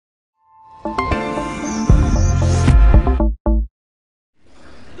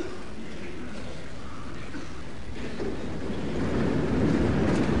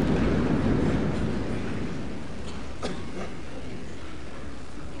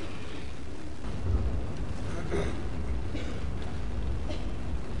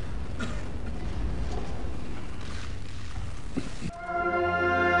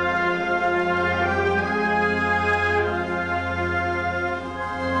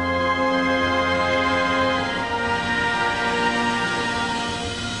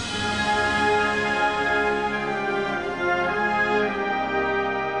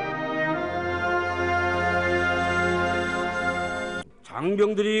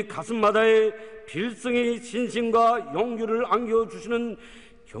장병들이 가슴마다에 필승의 신심과 용기를 안겨주시는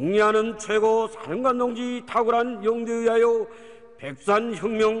경리하는 최고 사령관 동지 탁월한 영대에 의하여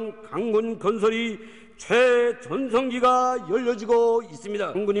백산혁명 강군 건설이 최전성기가 열려지고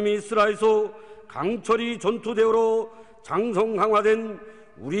있습니다. 장군님이 슬하에서 강철이 전투대우로 장성강화된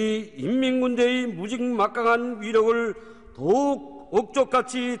우리 인민군대의 무직막강한 위력을 더욱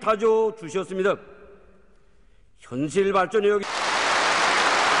억적같이 다져주셨습니다. 현실 발전에 여기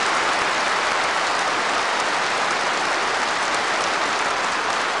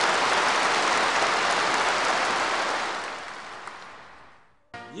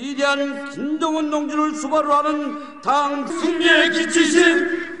위대한 김정은 동지를 수발로 하는 당 승리에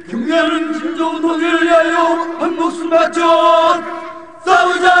기치신 경례하는 김정은 동지를 위하여 한 목숨 바쳐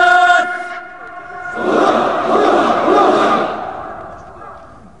싸우자!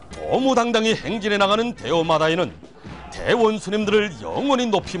 도무당당히 행진해 나가는 대오마다에는 대원수님들을 영원히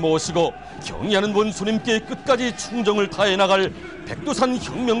높이 모시고 경의하는 원수님께 끝까지 충정을 다해 나갈 백두산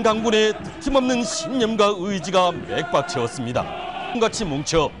혁명강군의 틀림없는 신념과 의지가 맥박채웠습니다. 같이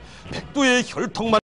뭉쳐 백두의 혈통만